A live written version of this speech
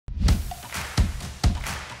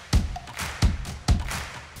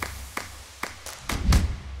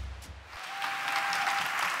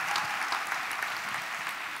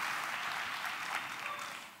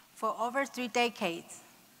for over 3 decades,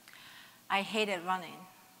 I hated running.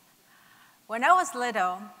 When I was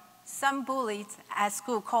little, some bullies at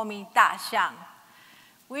school called me 大象,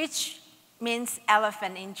 which means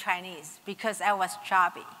elephant in Chinese because I was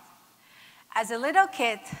chubby. As a little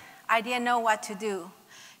kid, I didn't know what to do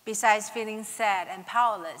besides feeling sad and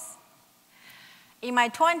powerless. In my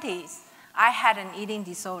 20s, I had an eating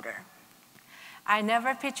disorder. I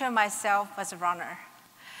never pictured myself as a runner.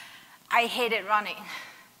 I hated running.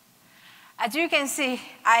 As you can see,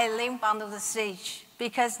 I limp onto the stage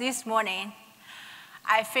because this morning,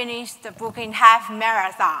 I finished the Brooklyn Half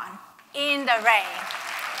Marathon in the rain.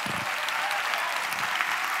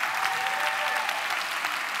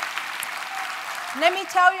 Let me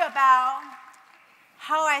tell you about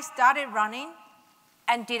how I started running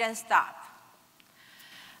and didn't stop.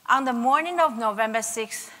 On the morning of November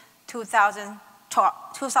 6,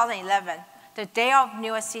 2011, the day of New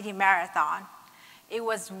York City Marathon, it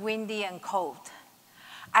was windy and cold.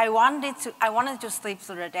 I wanted to sleep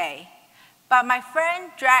through the day, but my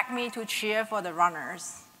friend dragged me to cheer for the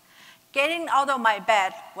runners. Getting out of my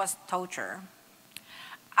bed was torture.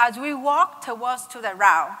 As we walked towards the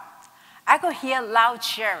route, I could hear loud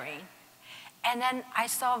cheering, and then I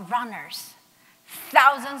saw runners,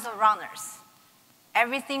 thousands of runners.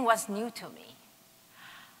 Everything was new to me.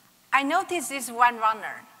 I noticed this one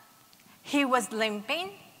runner. He was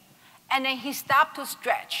limping, and then he stopped to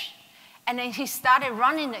stretch, and then he started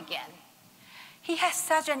running again. He had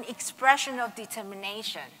such an expression of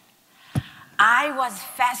determination. I was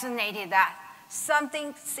fascinated that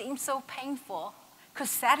something seemed so painful could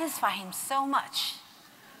satisfy him so much.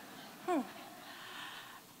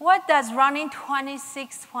 What does running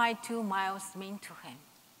 26.2 miles mean to him?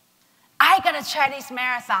 I gotta try this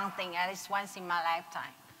marathon thing at least once in my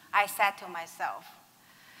lifetime, I said to myself.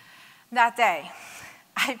 That day,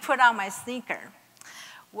 I put on my sneaker,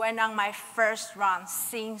 went on my first run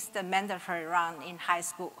since the mandatory run in high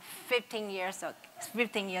school 15 years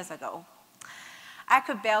ago. I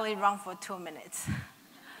could barely run for 2 minutes.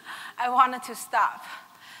 I wanted to stop.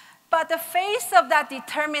 But the face of that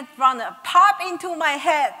determined runner popped into my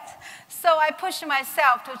head, so I pushed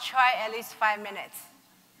myself to try at least 5 minutes.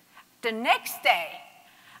 The next day,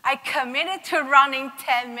 I committed to running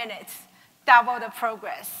 10 minutes, double the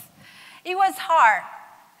progress. It was hard,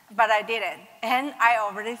 but I did it, and I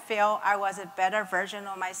already feel I was a better version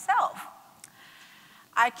of myself.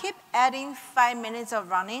 I kept adding 5 minutes of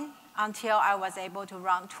running until I was able to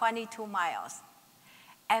run 22 miles.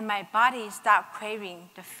 And my body started craving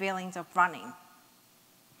the feelings of running.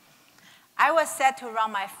 I was set to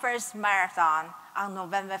run my first marathon on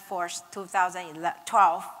November 4th,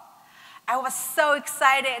 2012. I was so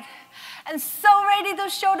excited and so ready to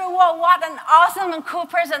show the world what an awesome and cool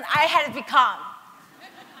person I had become.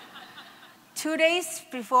 2 days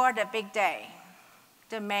before the big day,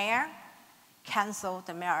 the mayor canceled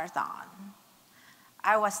the marathon.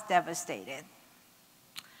 I was devastated.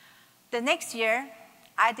 The next year,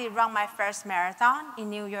 I did run my first marathon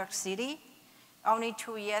in New York City, only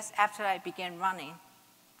 2 years after I began running.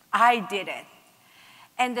 I did it.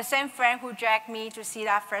 And the same friend who dragged me to see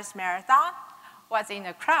that first marathon was in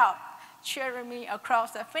the crowd, cheering me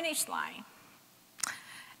across the finish line.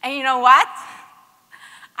 And you know what?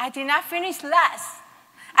 I did not finish last.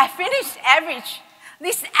 I finished average.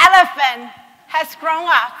 This elephant has grown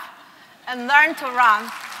up and learned to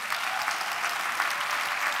run.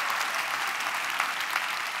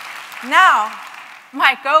 Now,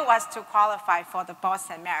 my goal was to qualify for the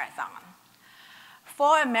Boston Marathon.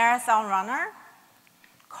 For a marathon runner,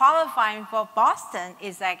 qualifying for Boston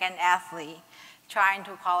is like an athlete trying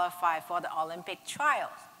to qualify for the Olympic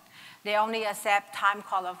trials. They only accept time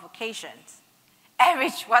qualifications.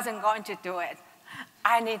 Average wasn't going to do it.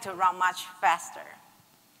 I need to run much faster.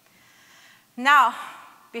 Now,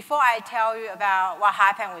 before I tell you about what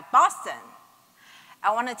happened with Boston,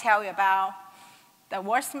 I want to tell you about the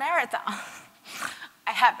worst marathon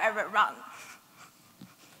I have ever run.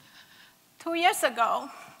 2 years ago,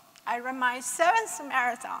 I ran my 7th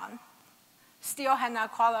marathon, still had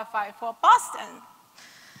not qualified for Boston.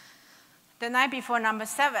 The night before number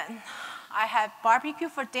 7, I had barbecue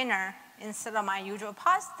for dinner instead of my usual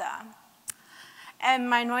pasta. And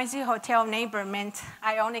my noisy hotel neighbor meant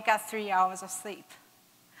I only got 3 hours of sleep.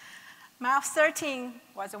 Mile 13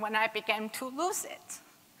 was when I began to lose it.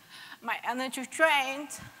 My energy drained.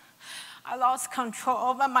 I lost control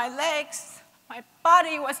over my legs. My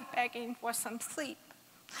body was begging for some sleep.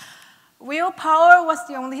 Willpower was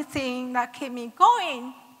the only thing that kept me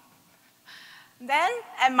going. Then,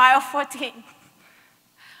 at mile 14,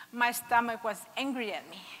 my stomach was angry at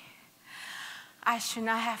me. I should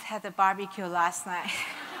not have had the barbecue last night.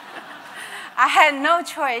 I had no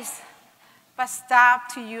choice but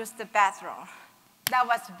stop to use the bathroom. That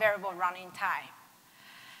was variable running time.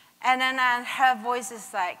 And then I heard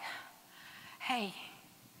voices like, hey,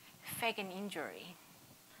 fake an injury,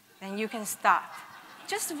 then you can stop.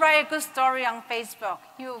 Just write a good story on Facebook,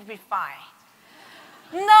 you'll be fine.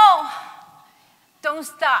 No, don't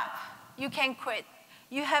stop. You can quit.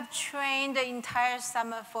 You have trained the entire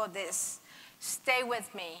summer for this. Stay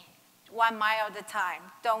with me, 1 mile at a time.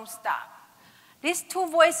 Don't stop. These two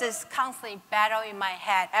voices constantly battle in my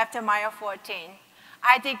head after mile 14.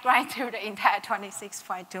 I did grind through the entire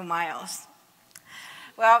 26.2 miles.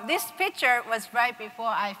 Well, this picture was right before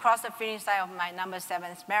I crossed the finish line of my number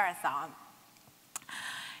 7th marathon.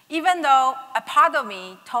 Even though a part of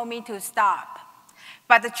me told me to stop,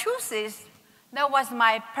 but the truth is, that was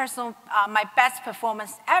my best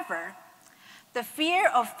performance ever. The fear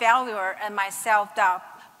of failure and my self-doubt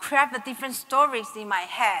crafted different stories in my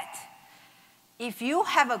head. If you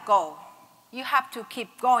have a goal, you have to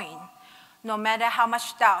keep going, no matter how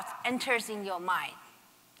much doubt enters in your mind.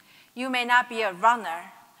 You may not be a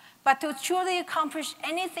runner, but to truly accomplish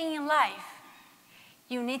anything in life,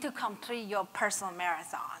 you need to complete your personal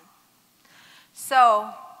marathon. So,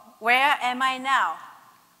 where am I now?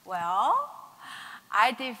 Well,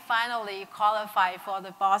 I did finally qualify for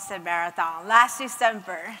the Boston Marathon last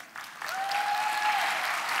December.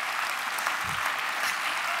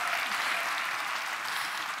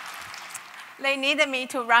 They needed me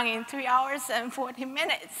to run in 3 hours and 40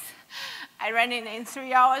 minutes. I ran it in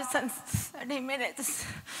 3 hours and 30 minutes,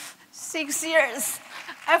 6 years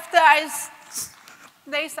after I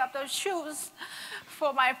laced up those shoes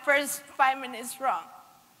for my first 5 minutes run.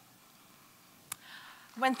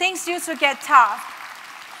 When things used to get tough,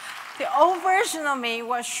 the old version of me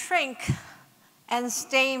would shrink and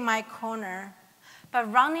stay in my corner.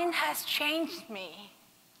 But running has changed me.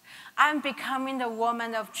 I'm becoming the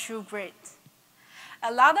woman of true grit.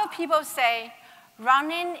 A lot of people say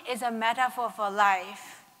running is a metaphor for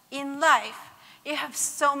life. In life, you have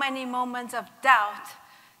so many moments of doubt,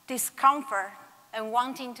 discomfort, and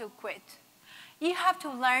wanting to quit. You have to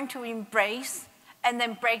learn to embrace and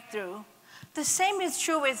then break through. The same is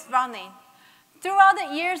true with running. Throughout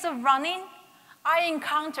the years of running, I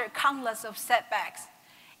encountered countless of setbacks.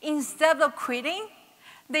 Instead of quitting,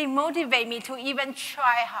 they motivate me to even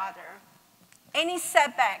try harder. Any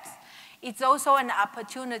setbacks is also an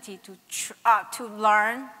opportunity to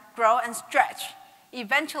learn, grow, and stretch.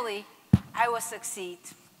 Eventually, I will succeed.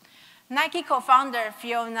 Nike co-founder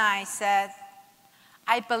Phil Knight said,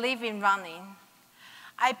 I believe in running.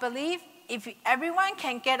 I believe if everyone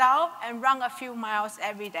can get out and run a few miles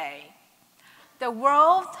every day, the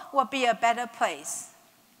world will be a better place.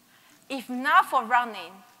 If not for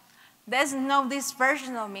running, there's no this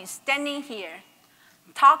version of me standing here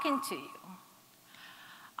talking to you.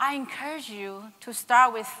 I encourage you to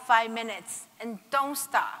start with 5 minutes and don't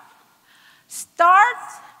stop. Start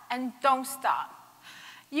and don't stop.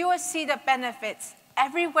 You will see the benefits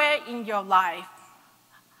everywhere in your life.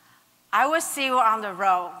 I will see you on the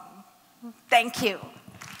road. Thank you.